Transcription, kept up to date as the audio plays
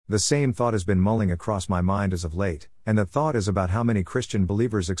The same thought has been mulling across my mind as of late, and that thought is about how many Christian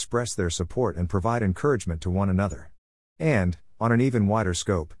believers express their support and provide encouragement to one another. And, on an even wider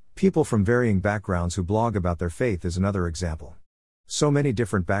scope, people from varying backgrounds who blog about their faith is another example. So many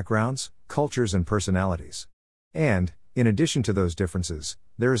different backgrounds, cultures and personalities. And, in addition to those differences,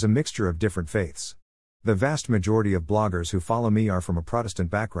 there is a mixture of different faiths. The vast majority of bloggers who follow me are from a Protestant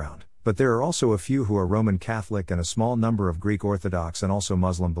background, but there are also a few who are Roman Catholic and a small number of Greek Orthodox and also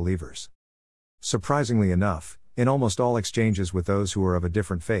Muslim believers. Surprisingly enough, in almost all exchanges with those who are of a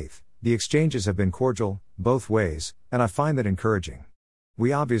different faith, the exchanges have been cordial, both ways, and I find that encouraging.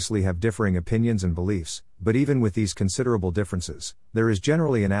 We obviously have differing opinions and beliefs, but even with these considerable differences, there is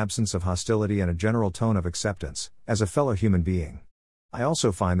generally an absence of hostility and a general tone of acceptance, as a fellow human being. I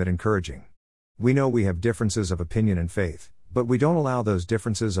also find that encouraging. We know we have differences of opinion and faith, but we don't allow those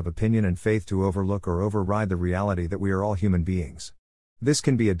differences of opinion and faith to overlook or override the reality that we are all human beings. This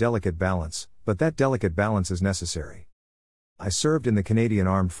can be a delicate balance, but that delicate balance is necessary. I served in the Canadian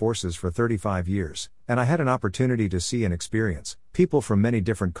Armed Forces for 35 years, and I had an opportunity to see and experience people from many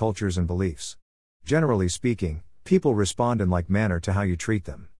different cultures and beliefs. Generally speaking, people respond in like manner to how you treat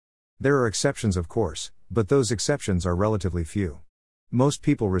them. There are exceptions, of course, but those exceptions are relatively few. Most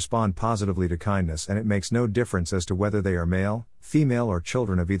people respond positively to kindness, and it makes no difference as to whether they are male, female, or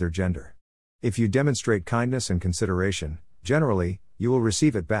children of either gender. If you demonstrate kindness and consideration, generally, you will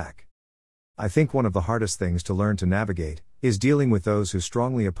receive it back. I think one of the hardest things to learn to navigate is dealing with those who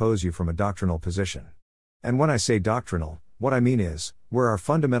strongly oppose you from a doctrinal position. And when I say doctrinal, what I mean is, where our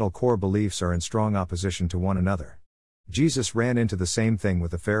fundamental core beliefs are in strong opposition to one another. Jesus ran into the same thing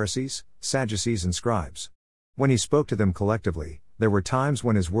with the Pharisees, Sadducees, and scribes. When he spoke to them collectively, there were times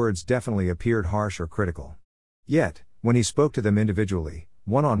when his words definitely appeared harsh or critical. Yet, when he spoke to them individually,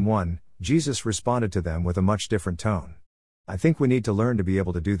 one-on-one, Jesus responded to them with a much different tone. I think we need to learn to be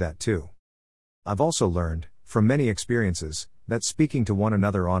able to do that too. I've also learned, from many experiences, that speaking to one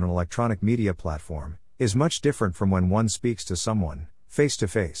another on an electronic media platform is much different from when one speaks to someone, face to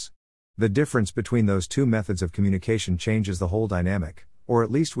face. The difference between those two methods of communication changes the whole dynamic, or at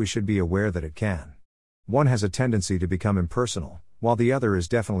least we should be aware that it can. One has a tendency to become impersonal, while the other is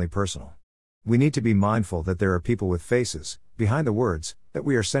definitely personal. We need to be mindful that there are people with faces, behind the words, that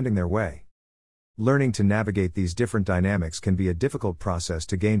we are sending their way. Learning to navigate these different dynamics can be a difficult process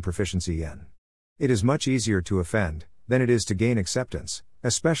to gain proficiency in. It is much easier to offend than it is to gain acceptance,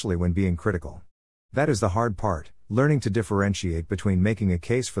 especially when being critical. That is the hard part, learning to differentiate between making a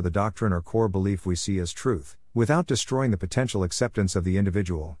case for the doctrine or core belief we see as truth, without destroying the potential acceptance of the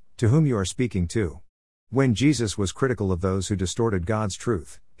individual to whom you are speaking to. When Jesus was critical of those who distorted God's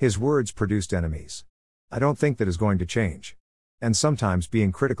truth, his words produced enemies. I don't think that is going to change. And sometimes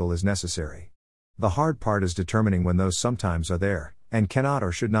being critical is necessary. The hard part is determining when those sometimes are there, and cannot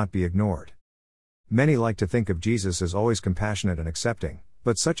or should not be ignored. Many like to think of Jesus as always compassionate and accepting,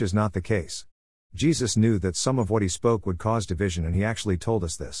 but such is not the case. Jesus knew that some of what he spoke would cause division, and he actually told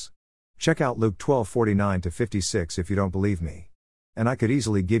us this. Check out Luke 12:49-56 if you don't believe me. And I could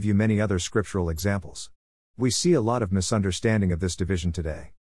easily give you many other scriptural examples. We see a lot of misunderstanding of this division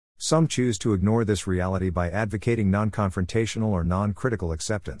today. Some choose to ignore this reality by advocating non-confrontational or non-critical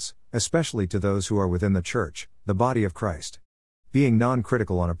acceptance, especially to those who are within the church, the body of Christ. Being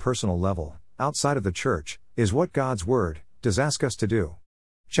non-critical on a personal level, outside of the church, is what God's Word does ask us to do.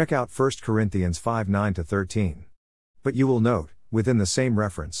 Check out 1 Corinthians 5:9-13. But you will note, within the same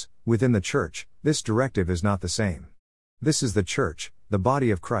reference, within the church, this directive is not the same. This is the church, the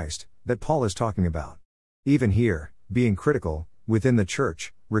body of Christ, that Paul is talking about. Even here, being critical, within the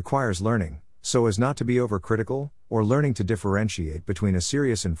church, requires learning, so as not to be overcritical, or learning to differentiate between a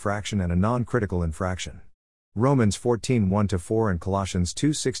serious infraction and a non-critical infraction. Romans 14:1-4 and Colossians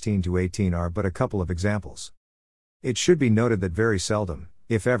 2:16-18 are but a couple of examples. It should be noted that very seldom,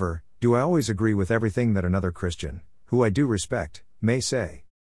 if ever, do I always agree with everything that another Christian, who I do respect, may say.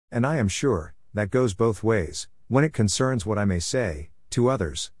 And I am sure, that goes both ways, when it concerns what I may say, to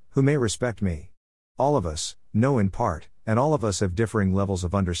others, who may respect me. All of us know in part, and all of us have differing levels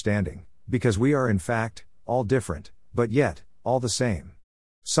of understanding, because we are in fact, all different, but yet, all the same.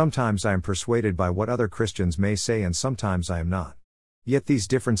 Sometimes I am persuaded by what other Christians may say, and sometimes I am not. Yet these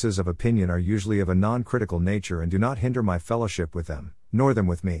differences of opinion are usually of a non-critical nature and do not hinder my fellowship with them, nor them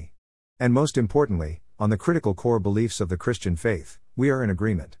with me. And most importantly, on the critical core beliefs of the Christian faith, we are in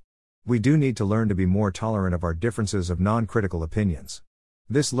agreement. We do need to learn to be more tolerant of our differences of non-critical opinions.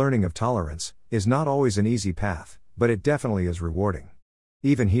 This learning of tolerance is not always an easy path, but it definitely is rewarding.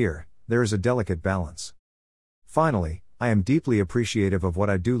 Even here, there is a delicate balance. Finally, I am deeply appreciative of what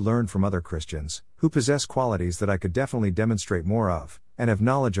I do learn from other Christians, who possess qualities that I could definitely demonstrate more of, and have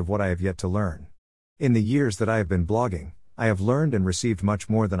knowledge of what I have yet to learn. In the years that I have been blogging, I have learned and received much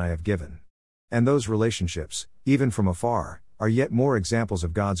more than I have given. And those relationships, even from afar, are yet more examples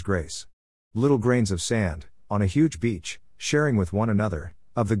of God's grace. Little grains of sand, on a huge beach, sharing with one another,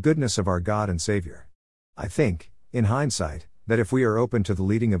 of the goodness of our God and Savior. I think, in hindsight, that if we are open to the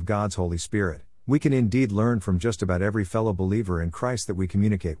leading of God's Holy Spirit, we can indeed learn from just about every fellow believer in Christ that we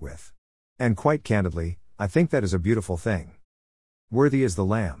communicate with. And quite candidly, I think that is a beautiful thing. Worthy is the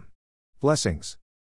Lamb. Blessings.